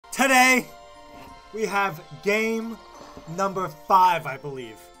Today, we have game number 5, I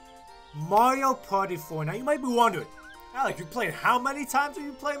believe. Mario Party 4. Now, you might be wondering, Alec, you played how many times have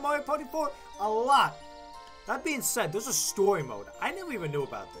you played Mario Party 4? A lot. That being said, there's a story mode. I never even knew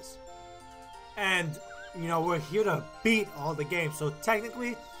about this. And, you know, we're here to beat all the games. So,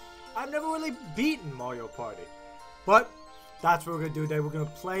 technically, I've never really beaten Mario Party. But that's what we're going to do today. We're going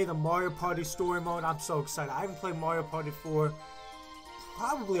to play the Mario Party story mode. I'm so excited. I haven't played Mario Party 4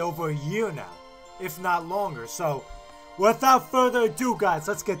 probably over a year now, if not longer. So, without further ado, guys,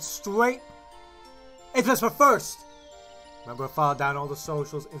 let's get straight into this. But first, remember to follow down all the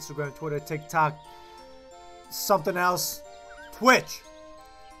socials, Instagram, Twitter, TikTok, something else, Twitch.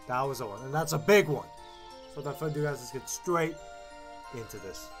 That was the one, and that's a big one. So without further ado, guys, let's get straight into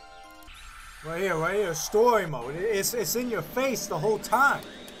this. Right here, story mode. It's in your face the whole time.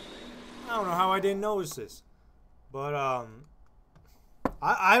 I don't know how I didn't notice this. But,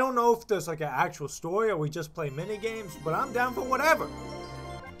 I don't know if there's like an actual story or we just play mini games, but I'm down for whatever.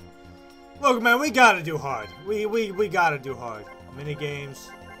 Look, man, we gotta do hard. We gotta do hard. Mini games.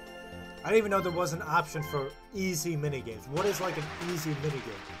 I didn't even know there was an option for easy mini games. What is like an easy mini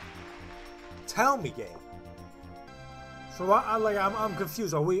game? Tell me, game. So I'm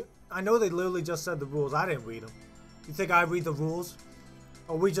confused. Are we? I know they literally just said the rules. I didn't read them. You think I read the rules?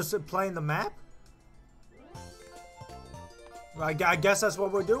 Are we just playing the map? I guess that's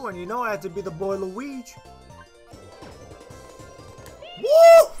what we're doing. You know I had to be the boy Luigi.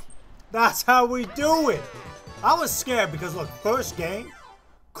 Woo! That's how we do it. I was scared because, look, first game,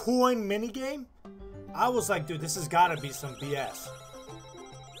 coin minigame, I was like, dude, this has got to be some BS.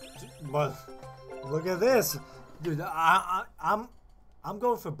 But look at this. Dude, I'm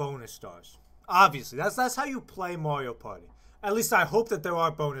going for bonus stars. Obviously, that's how you play Mario Party. At least I hope that there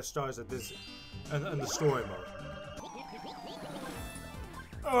are bonus stars at this in the story mode.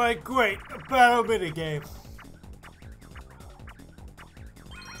 Alright, great. Battle minigame.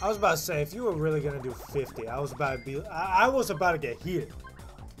 I was about to say, if you were really gonna do 50, I was about to get heated.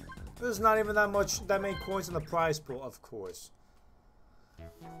 There's not even that many coins in the prize pool, of course.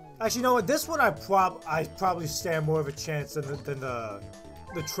 Actually, you know what? This one I probably stand more of a chance than the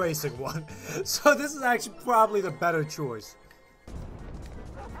tracing one. So this is actually probably the better choice.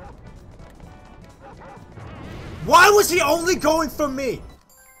 Why was he only going for me?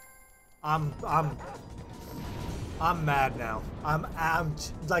 I'm mad now. I'm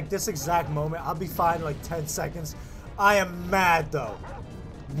like this exact moment. I'll be fine in like 10 seconds. I am mad though.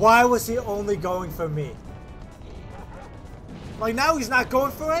 Why was he only going for me? Like now he's not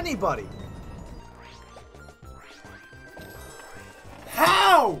going for anybody.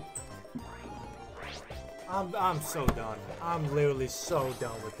 How? I'm so done. I'm literally so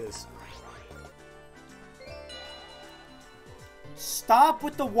done with this. Stop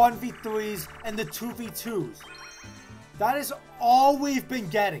with the 1v3s and the 2v2s. That is all we've been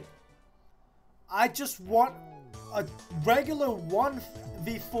getting. I just want a regular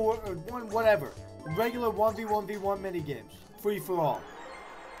 1v4 or whatever. Regular 1v1v1 minigames. Free for all.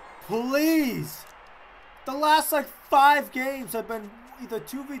 Please! The last like 5 games have been either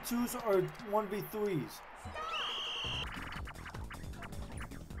 2v2s or 1v3s.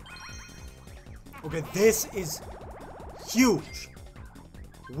 Okay, this is huge.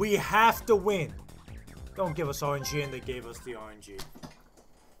 We have to win. Don't give us RNG, and they gave us the RNG.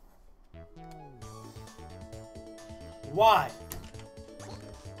 Why?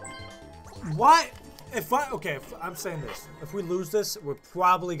 Why? If I'm saying this. If we lose this, we're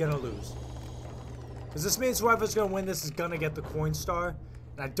probably gonna lose. Because this means whoever's gonna win this is gonna get the coin star.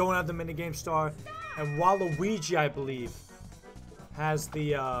 And I don't have the minigame star. And Waluigi, I believe, has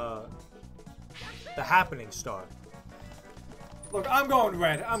the happening star. Look, I'm going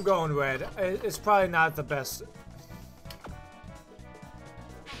red. I'm going red. It's probably not the best.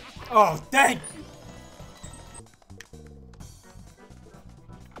 Oh, thank you.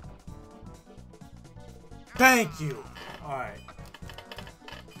 Thank you. Alright.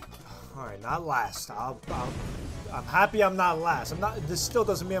 Alright, not last. I'm happy I'm not last. This still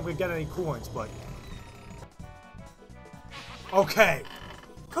doesn't mean I'm gonna get any coins, but. Okay.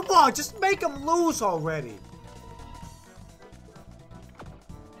 Come on, just make him lose already.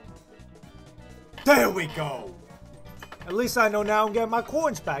 There we go. At least I know now I'm getting my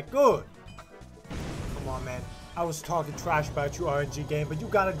coins back. Good. Come on, man. I was talking trash about you, RNG game, but you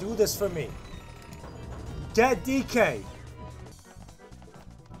gotta do this for me. Dead DK.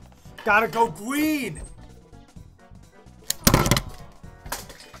 Gotta go green.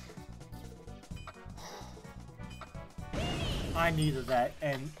 I needed that,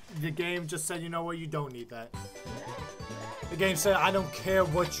 and the game just said, you know what, you don't need that. The game said, I don't care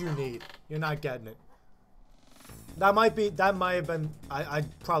what you need. You're not getting it. That might have been, I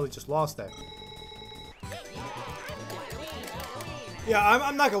probably just lost that. Yeah,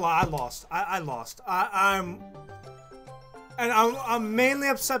 I'm not gonna lie, I lost. I lost. I'm mainly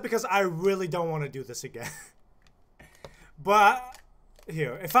upset because I really don't want to do this again. But,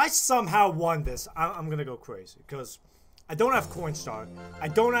 here, if I somehow won this, I'm gonna go crazy. Because I don't have Coinstar, I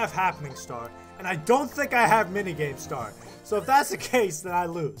don't have Happening Star, and I don't think I have Minigame Star. So if that's the case, then I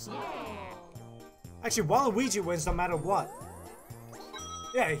lose. Actually, Waluigi wins no matter what.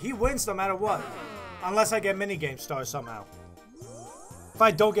 Yeah, he wins no matter what. Unless I get Minigame Star somehow. If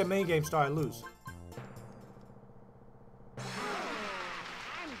I don't get Minigame Star, I lose.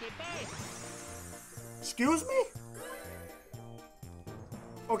 Excuse me?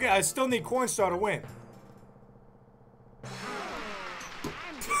 Okay, I still need Coinstar to win.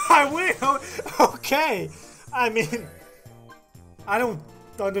 I win! Okay! I mean, I don't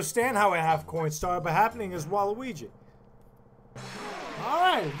understand how I have Coinstar, but Happening is Waluigi.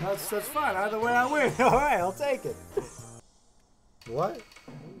 Alright, that's fine. Either way I win. Alright, I'll take it. What?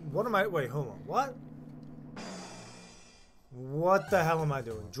 What am I... Wait, hold on. What? What the hell am I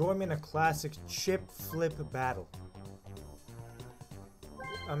doing? Join me in a classic chip flip battle.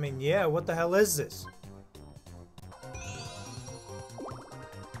 I mean, yeah, what the hell is this?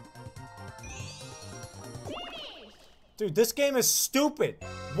 Dude, this game is stupid.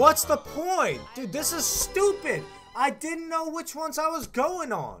 What's the point? Dude, this is stupid. I didn't know which ones I was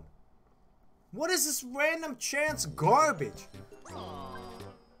going on. What is this random chance garbage?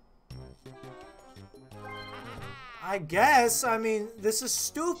 I guess, I mean, this is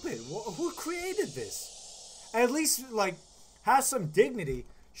stupid. Who created this? At least, like, have some dignity.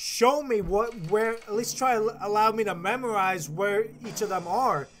 Show me where, at least try to allow me to memorize where each of them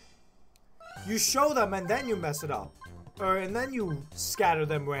are. You show them and then you mess it up. And then you scatter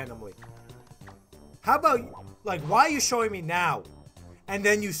them randomly. How about, like, why are you showing me now? And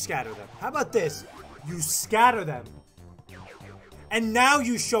then you scatter them. How about this? You scatter them. And now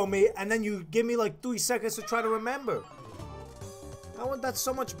you show me, and then you give me like 3 seconds to try to remember. I want that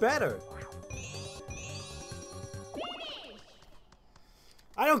so much better.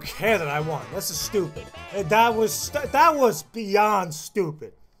 I don't care that I won. This is stupid. That was beyond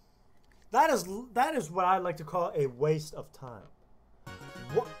stupid. That is what I like to call a waste of time.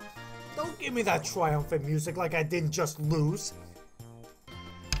 What? Don't give me that triumphant music like I didn't just lose.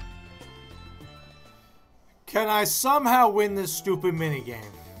 Can I somehow win this stupid minigame?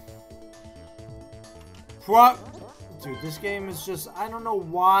 Dude, this game is just... I don't know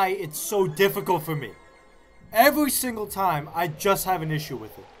why it's so difficult for me. Every single time, I just have an issue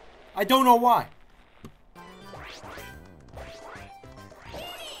with it. I don't know why.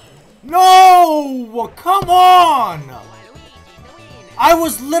 No! Well, come on! I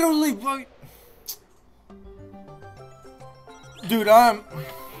was literally... Dude, I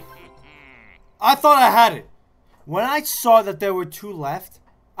thought I had it. When I saw that there were 2 left,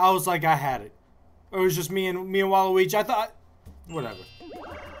 I was like, I had it. Or it was just me and Waluigi. I thought... Whatever.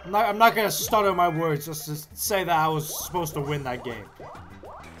 I'm not gonna stutter my words just to say that I was supposed to win that game.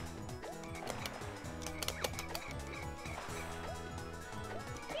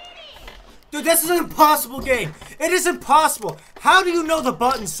 Dude, this is an impossible game. It is impossible. How do you know the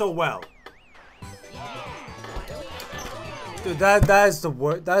buttons so well? Dude, that is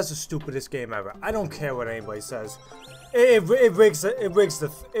the stupidest game ever. I don't care what anybody says. It rigs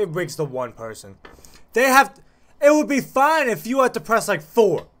the one person. It would be fine if you had to press like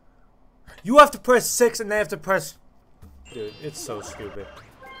 4. You have to press 6 and they have to press... Dude, it's so stupid.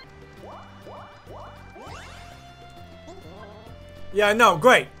 Yeah, no,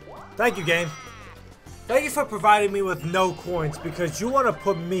 great. Thank you, game. Thank you for providing me with no coins because you want to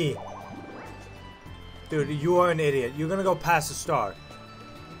put me... Dude, you are an idiot. You're gonna go past the star.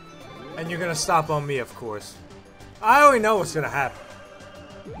 And you're gonna stop on me, of course. I already know what's gonna happen.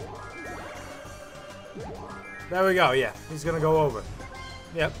 There we go, yeah. He's gonna go over.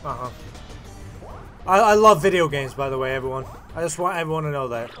 Yep, uh-huh. I love video games, by the way, everyone. I just want everyone to know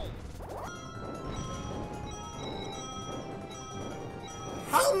that.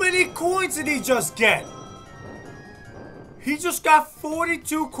 How many coins did he just get? He just got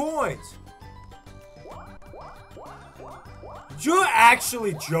 42 coins. You're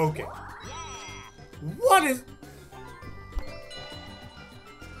actually joking. What is...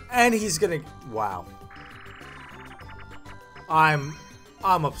 And he's gonna... Wow. I'm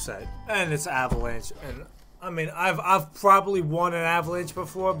upset. And it's Avalanche. And I mean, I've probably won an Avalanche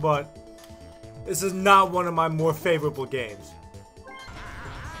before, but this is not one of my more favorable games.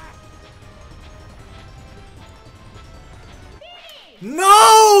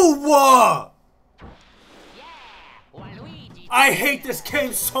 No! I hate this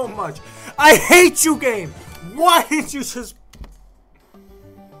game so much. I hate you, game. Why didn't you just...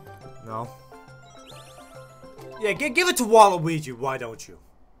 No. Yeah, give it to Waluigi. Why don't you?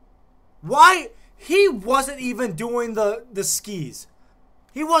 Why? He wasn't even doing the skis.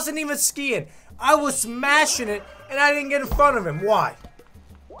 He wasn't even skiing. I was smashing it, and I didn't get in front of him. Why?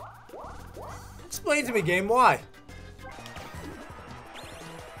 Explain to me, game. Why?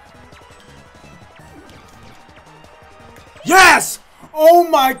 Yes! Oh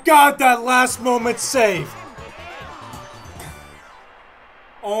my god, that last moment save.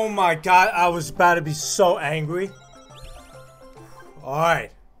 Oh my god, I was about to be so angry.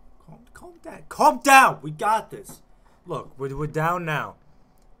 Alright. Calm down. Calm down. We got this. Look, we're down now.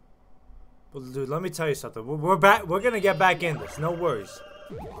 But dude, let me tell you something. We're back. We're gonna get back in this. No worries.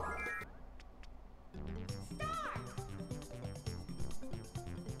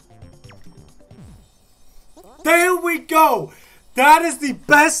 There we go! That is the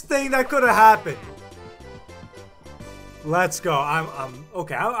best thing that could have happened. Let's go. I'm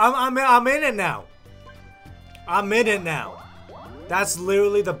okay. I'm in it now. I'm in it now. That's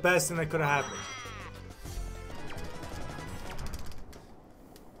literally the best thing that could have happened.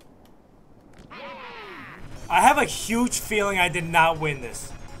 I have a huge feeling I did not win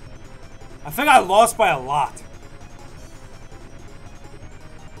this. I think I lost by a lot.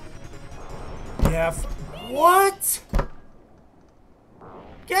 Yeah. What?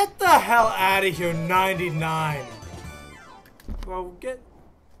 Get the hell out of here, 99. Bro,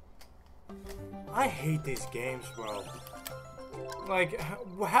 I hate these games, bro. Like,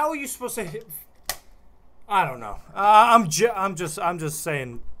 how are you supposed to hit? I don't know. I'm just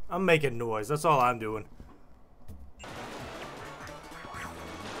saying. I'm making noise. That's all I'm doing.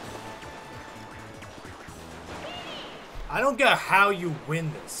 I don't get how you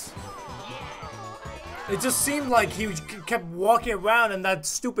win this. It just seemed like he kept walking around and that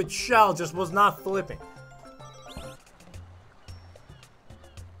stupid shell just was not flipping.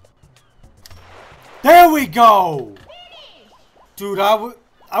 There we go! Dude, I won't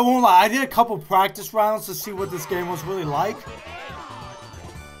lie. I did a couple practice rounds to see what this game was really like.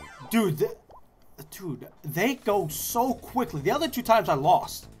 Dude, they go so quickly. The other two times I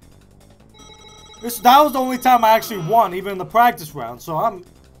lost. That was the only time I actually won, even in the practice round. So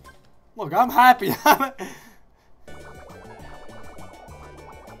look, I'm happy.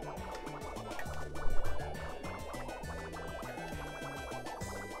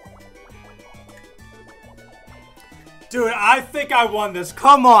 Dude, I think I won this.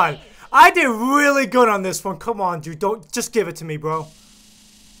 Come on. I did really good on this one. Come on, dude. Just give it to me, bro.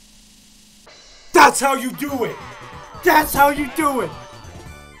 That's how you do it. That's how you do it.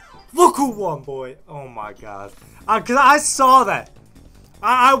 Look who won, boy. Oh my god. Cause I saw that.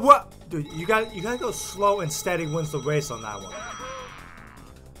 Dude, you gotta go slow and steady wins the race on that one.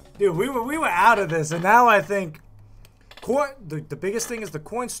 Dude, we were out of this, and now I think the biggest thing is the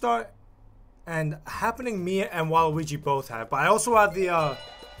coin start and happening me and Waluigi both have. But I also have the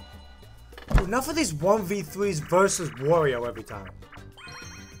enough of these 1v3s versus Wario every time.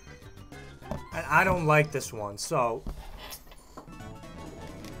 And I don't like this one, so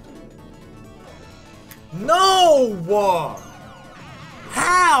no!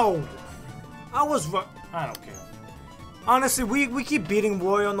 How? I don't care. Honestly, we keep beating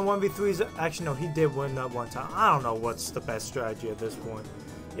Wario on the 1v3s. Actually, no, he did win that one time. I don't know what's the best strategy at this point.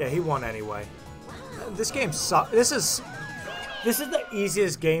 Yeah, he won anyway. This game sucks. This is the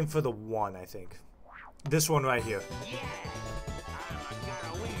easiest game for the one, I think. This one right here.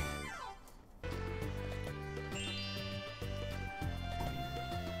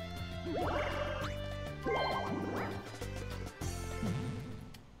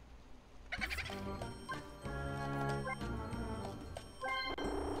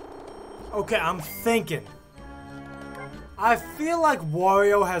 Okay, I'm thinking. I feel like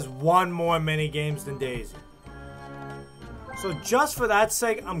Wario has one more mini games than Daisy. So just for that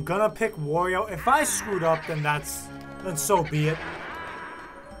sake, I'm gonna pick Wario. If I screwed up, then so be it.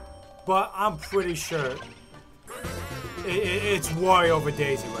 But I'm pretty sure it's Wario over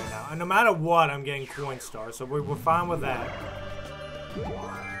Daisy right now. And no matter what, I'm getting coin stars, so we're fine with that.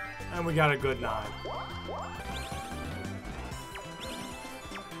 And we got a good 9.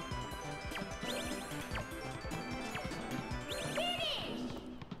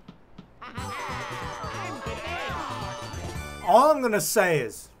 All I'm gonna say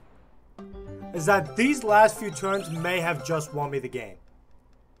is that these last few turns may have just won me the game.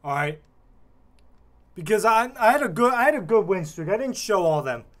 All right, because I had a good win streak. I didn't show all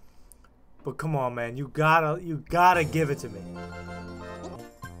them, But come on, man, you gotta give it to me.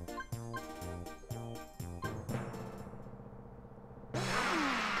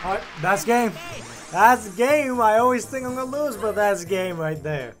 Alright, that's game. That's game. I always think I'm gonna lose, but that's game right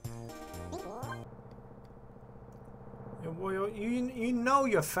there. You know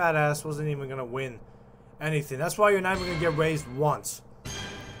your fat ass wasn't even gonna win anything. That's why you're not even gonna get raised once.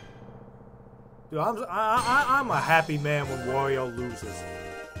 Dude, I'm a happy man when Wario loses.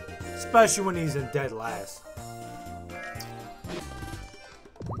 Especially when he's in dead last.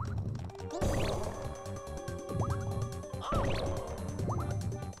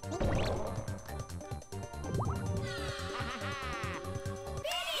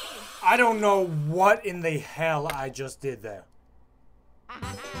 I don't know what in the hell I just did there.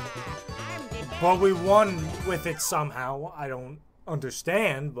 But we won with it somehow. I don't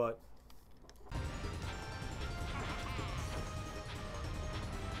understand, but...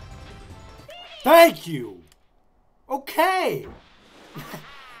 Thank you! Okay!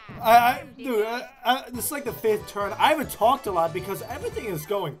 Dude, this is like the 5th turn. I haven't talked a lot because everything is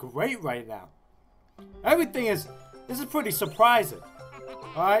going great right now. Everything is... This is pretty surprising.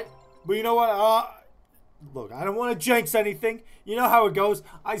 Alright? But you know what? Look, I don't want to jinx anything. You know how it goes.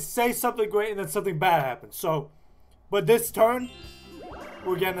 I say something great and then something bad happens. So, but this turn,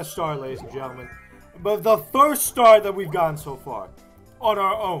 we're getting a star, ladies and gentlemen. But the first star that we've gotten so far, on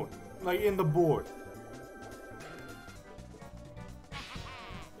our own, like in the board.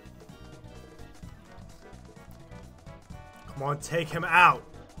 Come on, take him out.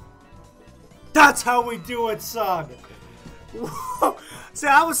 That's how we do it, son. Whoa. See,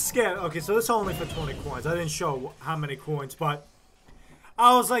 I was scared. Okay, so this is only for 20 coins. I didn't show how many coins, but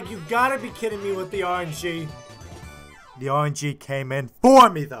I was like, you gotta be kidding me with the RNG. The RNG came in for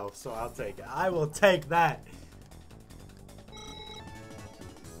me, though, so I'll take it. I will take that.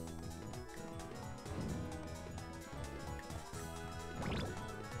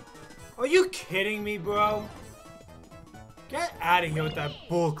 Are you kidding me, bro? Get out of here with that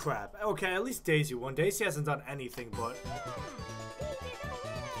bullcrap. Okay, at least Daisy won. Daisy hasn't done anything, but...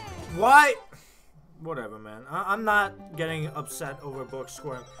 Why? Whatever, man. I'm not getting upset over Book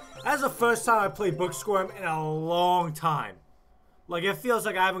Squirm. That's the first time I played Book Squirm in a long time. Like, it feels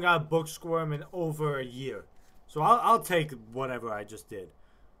like I haven't got a Book Squirm in over a year. So I'll take whatever I just did.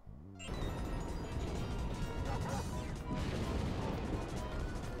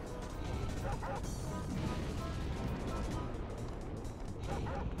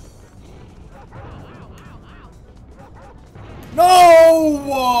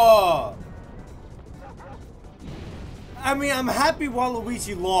 No! I mean, I'm happy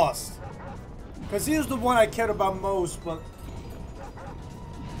Waluigi lost. Because he was the one I cared about most, but...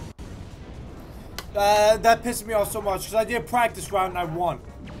 that pissed me off so much, because I did practice round and I won.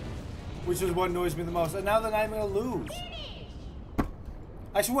 Which is what annoys me the most. And now they're not even going to lose.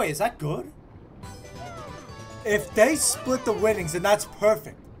 Actually, wait, is that good? If they split the winnings, then that's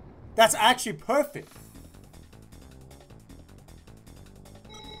perfect. That's actually perfect.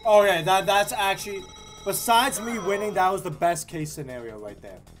 Oh yeah, that's actually, besides me winning, that was the best case scenario right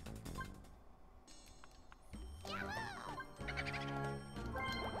there.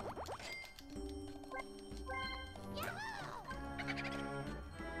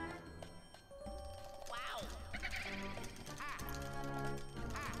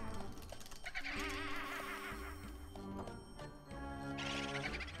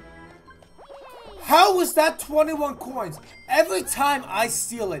 How was that 21 coins? Every time I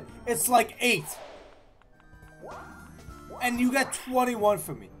steal it, it's like 8. And you get 21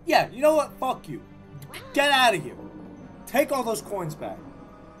 from me. Yeah, you know what? Fuck you. Get out of here. Take all those coins back.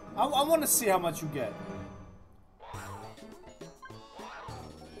 I want to see how much you get.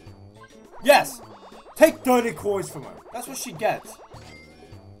 Yes! Take 30 coins from her. That's what she gets.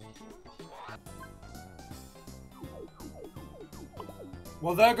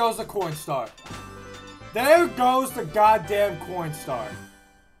 Well, there goes the coin star. There goes the goddamn coin star.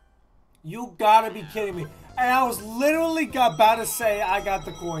 You gotta be kidding me. And I was literally about to say I got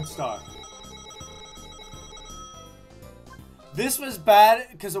the coin star. This was bad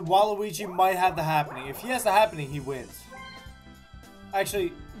because Waluigi might have the happening. If he has the happening, he wins.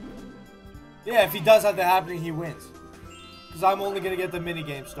 Actually, yeah, if he does have the happening, he wins. Because I'm only gonna get the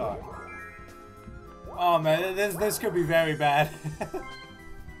minigame star. Oh man, this could be very bad.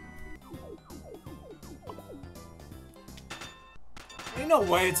 Ain't no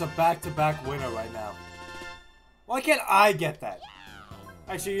way it's a back-to-back winner right now. Why can't I get that?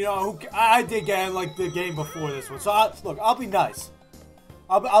 Actually, you know, I did get in, like, the game before this one. So, look, I'll be nice.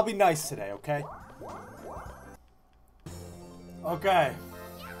 I'll be nice today, okay? Okay.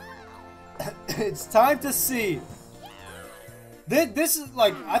 It's time to see. This is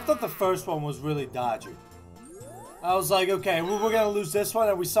like, I thought the first one was really dodgy. I was like, okay, we're gonna lose this one,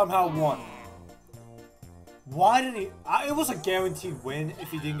 and we somehow won. Why did he? It was a guaranteed win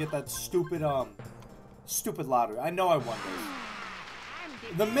if he didn't get that stupid lottery. I know I won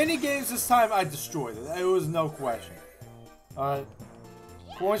this. The mini games this time I destroyed it. It was no question. Alright.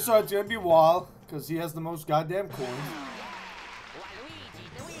 Coin start's gonna be Wall, because he has the most goddamn coins.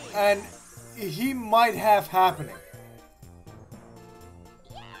 And he might have happening.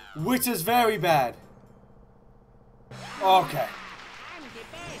 Which is very bad. Okay.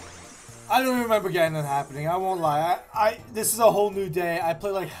 I don't remember getting that happening. I won't lie. This is a whole new day. I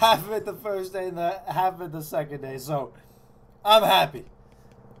played like half of it the first day and half of it the second day. So, I'm happy.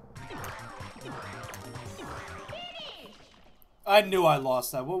 I knew I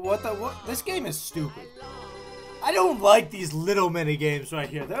lost that. What? This game is stupid. I don't like these little mini games right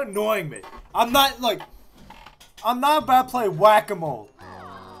here. They're annoying me. I'm not about to play whack-a-mole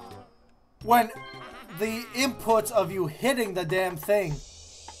when the inputs of you hitting the damn thing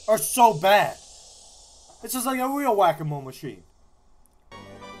are so bad. It's just like a real whack-a-mole machine.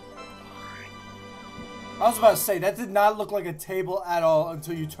 I was about to say, that did not look like a table at all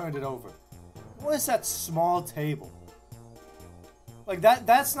until you turned it over. What is that small table? Like,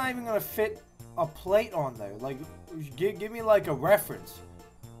 that's not even gonna fit a plate on there. Like, give me like a reference.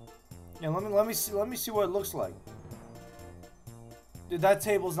 Yeah, let me see what it looks like. Dude, that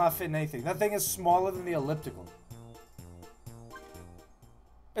table's not fitting anything. That thing is smaller than the elliptical.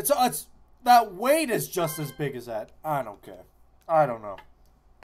 It's that weight is just as big as that. I don't care. I don't know.